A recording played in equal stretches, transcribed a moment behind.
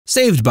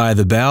Saved by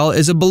the Bell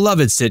is a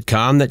beloved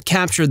sitcom that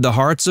captured the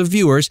hearts of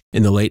viewers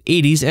in the late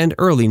 80s and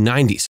early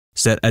 90s.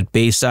 Set at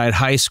Bayside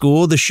High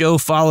School, the show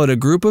followed a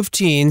group of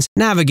teens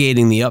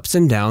navigating the ups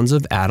and downs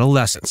of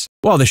adolescence.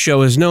 While the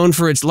show is known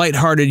for its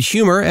lighthearted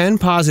humor and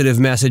positive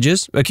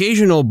messages,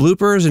 occasional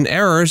bloopers and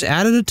errors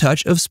added a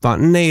touch of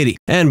spontaneity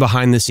and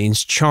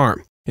behind-the-scenes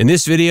charm. In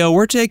this video,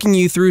 we're taking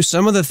you through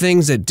some of the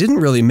things that didn't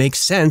really make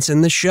sense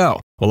in the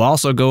show. We'll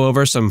also go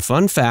over some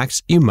fun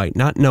facts you might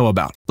not know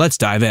about. Let's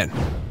dive in.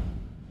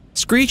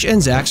 Screech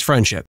and Zach's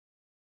friendship.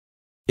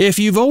 If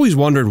you've always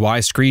wondered why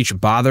Screech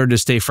bothered to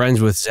stay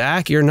friends with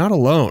Zach, you're not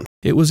alone.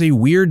 It was a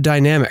weird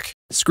dynamic.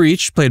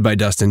 Screech, played by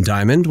Dustin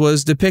Diamond,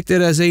 was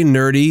depicted as a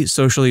nerdy,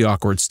 socially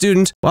awkward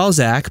student, while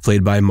Zach,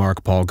 played by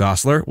Mark Paul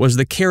Gosselaar, was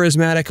the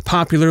charismatic,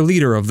 popular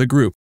leader of the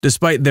group.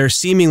 Despite their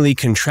seemingly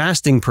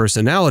contrasting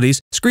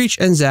personalities, Screech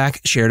and Zach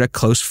shared a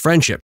close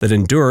friendship that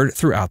endured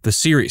throughout the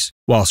series.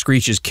 While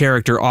Screech's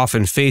character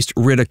often faced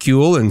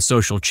ridicule and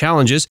social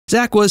challenges,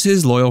 Zach was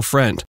his loyal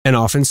friend and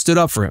often stood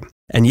up for him.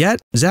 And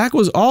yet, Zach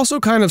was also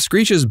kind of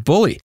Screech's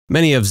bully.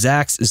 Many of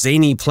Zach's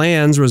zany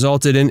plans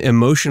resulted in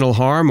emotional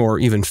harm or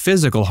even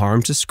physical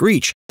harm to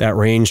Screech. That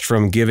ranged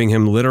from giving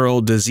him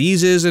literal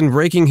diseases and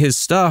breaking his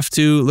stuff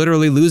to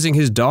literally losing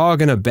his dog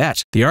in a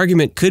bet. The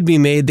argument could be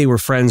made they were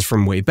friends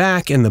from way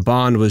back and the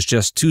bond was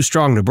just too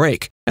strong to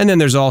break. And then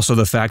there's also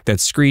the fact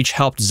that Screech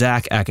helped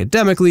Zach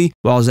academically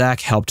while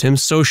Zach helped him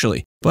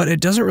socially. But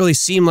it doesn't really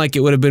seem like it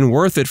would have been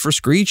worth it for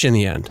Screech in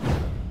the end.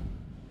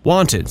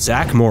 Wanted,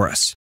 Zach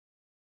Morris.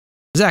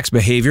 Zach's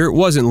behavior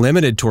wasn't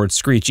limited towards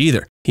Screech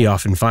either. He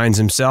often finds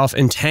himself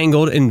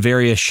entangled in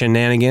various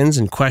shenanigans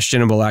and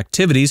questionable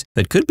activities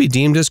that could be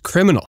deemed as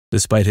criminal.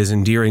 Despite his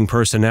endearing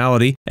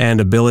personality and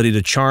ability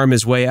to charm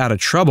his way out of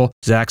trouble,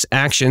 Zach's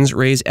actions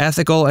raise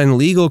ethical and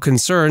legal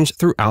concerns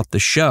throughout the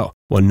show.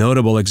 One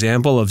notable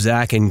example of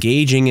Zach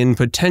engaging in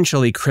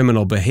potentially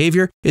criminal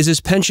behavior is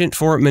his penchant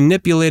for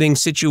manipulating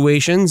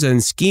situations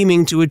and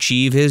scheming to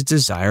achieve his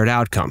desired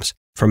outcomes.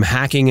 From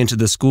hacking into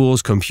the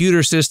school's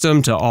computer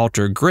system to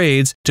alter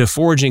grades, to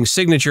forging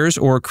signatures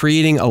or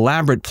creating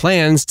elaborate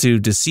plans to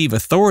deceive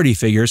authority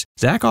figures,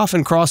 Zach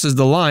often crosses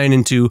the line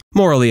into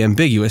morally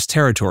ambiguous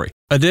territory.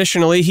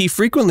 Additionally, he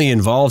frequently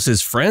involves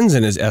his friends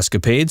in his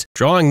escapades,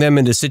 drawing them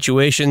into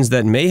situations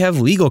that may have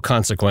legal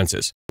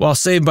consequences. While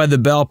Saved by the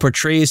Bell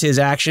portrays his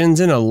actions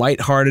in a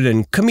lighthearted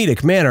and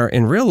comedic manner,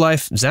 in real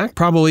life, Zach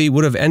probably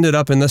would have ended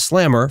up in the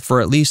slammer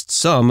for at least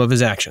some of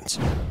his actions.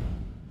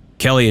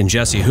 Kelly and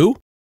Jessie Who?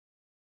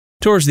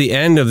 Towards the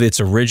end of its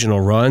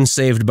original run,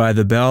 Saved by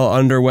the Bell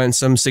underwent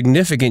some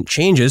significant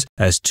changes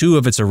as two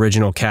of its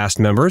original cast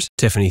members,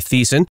 Tiffany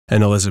Thiessen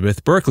and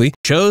Elizabeth Berkley,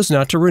 chose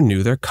not to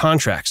renew their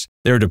contracts.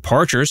 Their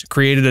departures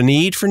created a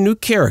need for new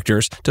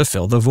characters to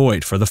fill the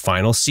void for the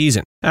final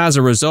season. As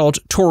a result,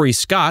 Tori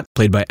Scott,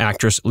 played by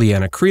actress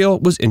Leanna Creel,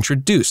 was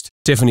introduced.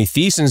 Tiffany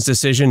Thiessen's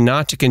decision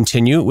not to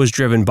continue was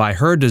driven by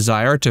her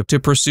desire to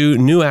pursue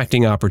new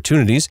acting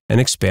opportunities and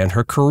expand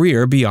her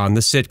career beyond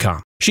the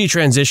sitcom. She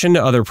transitioned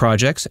to other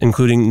projects,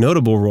 including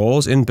notable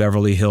roles in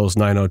Beverly Hills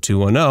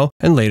 90210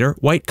 and later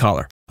White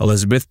Collar.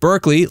 Elizabeth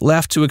Berkley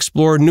left to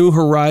explore new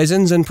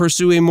horizons and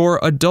pursue a more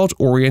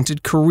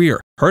adult-oriented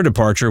career. Her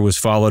departure was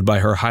followed by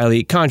her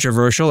highly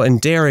controversial and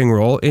daring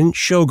role in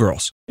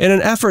Showgirls. In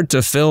an effort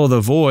to fill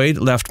the void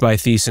left by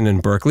Thiessen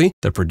and Berkley,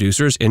 the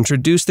producers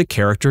introduced the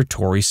character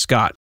Tori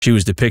Scott. She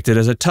was depicted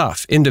as a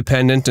tough,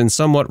 independent, and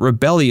somewhat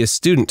rebellious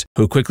student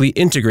who quickly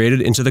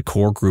integrated into the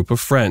core group of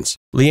friends.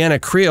 Leanna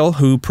Creel,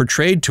 who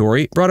portrayed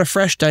Tori, brought a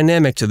fresh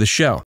dynamic to the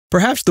show.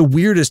 Perhaps the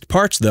weirdest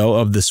parts, though,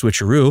 of the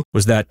switcheroo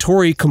was that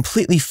Tori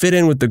completely fit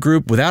in with the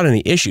group without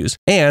any issues,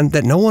 and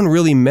that no one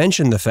really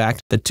mentioned the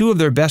fact that two of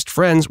their best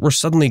friends were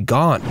suddenly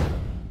gone.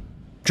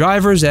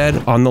 Driver's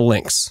ed on the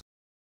links.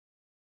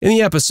 In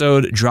the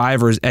episode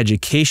Driver's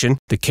Education,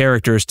 the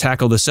characters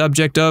tackle the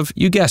subject of,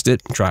 you guessed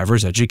it,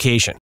 driver's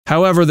education.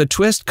 However, the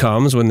twist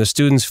comes when the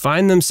students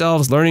find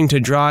themselves learning to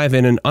drive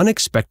in an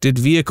unexpected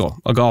vehicle,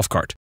 a golf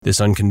cart. This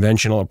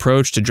unconventional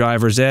approach to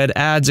driver's ed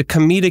adds a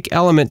comedic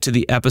element to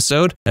the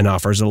episode and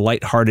offers a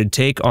lighthearted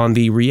take on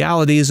the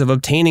realities of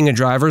obtaining a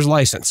driver's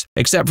license,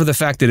 except for the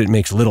fact that it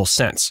makes little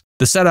sense.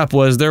 The setup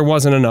was there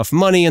wasn't enough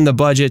money in the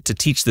budget to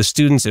teach the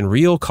students in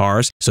real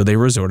cars, so they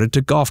resorted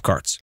to golf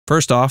carts.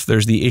 First off,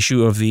 there's the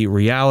issue of the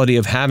reality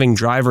of having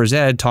driver's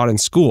ed taught in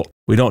school.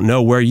 We don't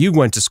know where you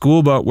went to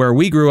school, but where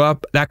we grew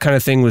up, that kind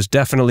of thing was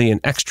definitely an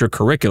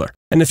extracurricular.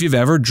 And if you've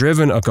ever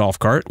driven a golf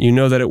cart, you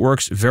know that it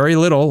works very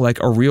little like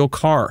a real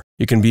car.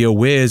 You can be a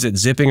whiz at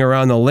zipping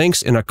around the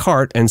links in a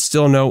cart and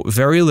still know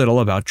very little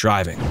about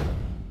driving.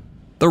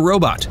 The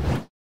robot.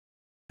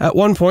 At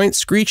one point,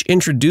 Screech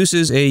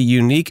introduces a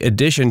unique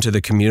addition to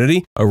the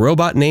community, a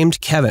robot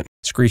named Kevin.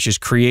 Screech's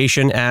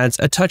creation adds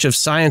a touch of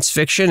science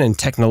fiction and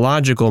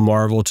technological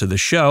marvel to the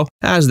show,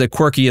 as the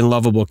quirky and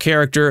lovable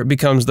character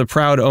becomes the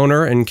proud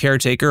owner and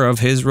caretaker of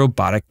his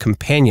robotic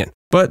companion.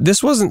 But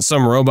this wasn't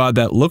some robot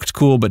that looked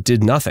cool but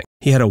did nothing.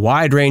 He had a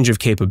wide range of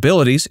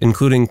capabilities,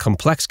 including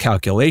complex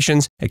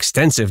calculations,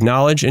 extensive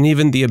knowledge, and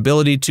even the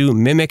ability to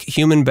mimic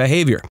human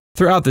behavior.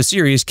 Throughout the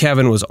series,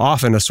 Kevin was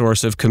often a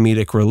source of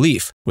comedic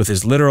relief, with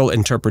his literal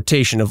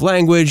interpretation of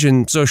language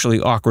and socially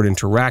awkward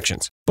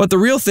interactions. But the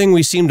real thing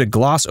we seem to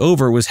gloss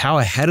over was how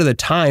ahead of the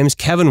times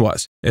Kevin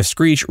was. If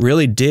Screech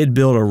really did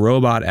build a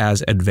robot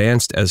as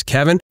advanced as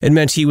Kevin, it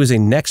meant he was a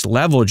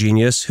next-level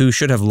genius who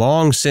should have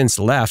long since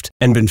left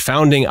and been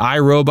founding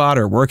iRobot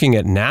or working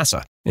at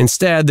NASA.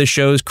 Instead, the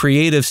show's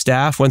creative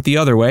staff went the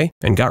other way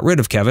and got rid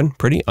of Kevin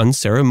pretty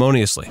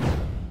unceremoniously.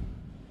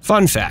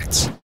 Fun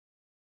facts.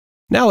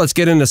 Now let's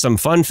get into some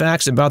fun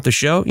facts about the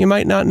show you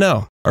might not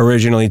know.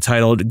 Originally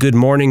titled Good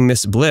Morning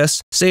Miss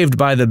Bliss, Saved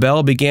by the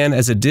Bell began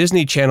as a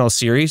Disney Channel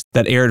series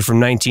that aired from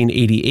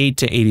 1988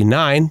 to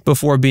 89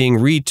 before being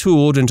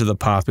retooled into the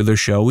popular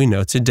show we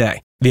know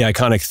today. The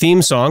iconic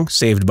theme song,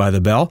 Saved by the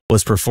Bell,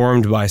 was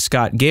performed by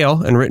Scott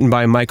Gale and written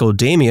by Michael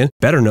Damian,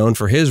 better known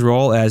for his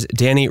role as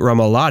Danny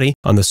Romalotti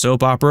on the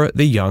soap opera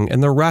The Young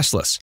and the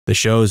Restless. The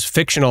show's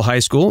fictional high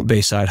school,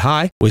 Bayside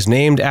High, was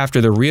named after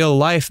the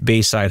real-life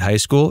Bayside High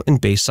School in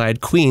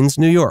Bayside, Queens,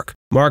 New York.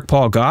 Mark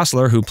Paul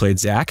Gosselaar, who played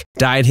Zach,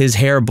 dyed his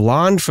hair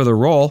blonde for the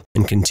role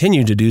and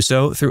continued to do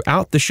so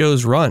throughout the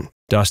show's run.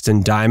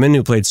 Dustin Diamond,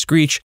 who played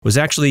Screech, was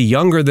actually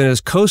younger than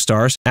his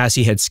co-stars as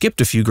he had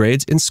skipped a few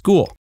grades in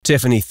school.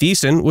 Tiffany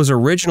Thiessen was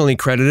originally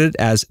credited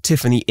as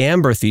Tiffany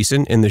Amber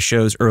Thiessen in the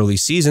show's early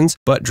seasons,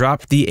 but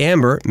dropped the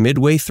Amber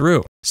midway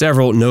through.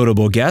 Several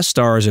notable guest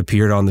stars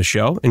appeared on the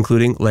show,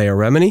 including Leah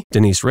Remini,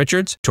 Denise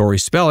Richards, Tori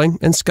Spelling,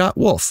 and Scott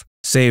Wolf.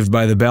 Saved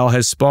by the Bell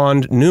has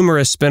spawned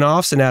numerous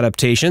spin-offs and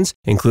adaptations,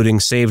 including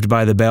Saved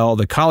by the Bell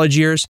The College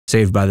Years,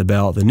 Saved by the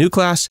Bell The New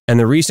Class, and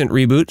the recent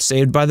reboot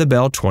Saved by the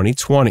Bell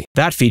 2020.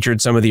 That featured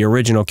some of the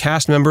original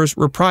cast members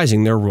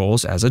reprising their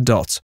roles as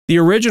adults. The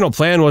original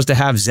plan was to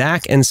have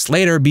Zach and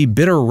Slater be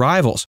bitter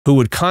rivals who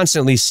would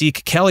constantly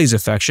seek Kelly's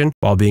affection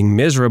while being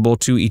miserable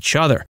to each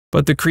other.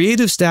 But the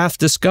creative staff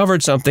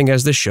discovered something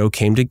as the show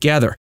came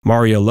together.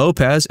 Mario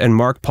Lopez and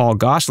Mark Paul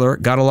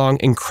Gosselaar got along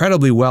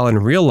incredibly well in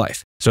real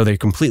life, so they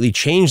completely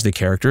changed the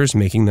characters,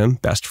 making them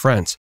best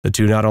friends. The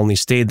two not only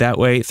stayed that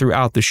way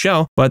throughout the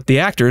show, but the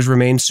actors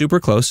remained super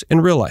close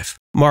in real life.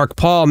 Mark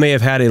Paul may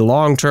have had a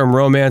long-term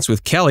romance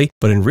with Kelly,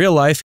 but in real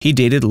life, he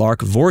dated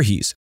Lark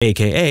Voorhees,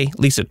 aka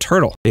Lisa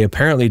Turtle. They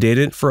apparently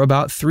dated for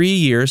about 3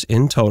 years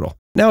in total.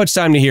 Now it's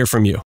time to hear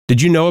from you.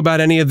 Did you know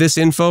about any of this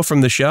info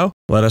from the show?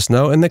 Let us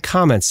know in the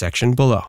comments section below.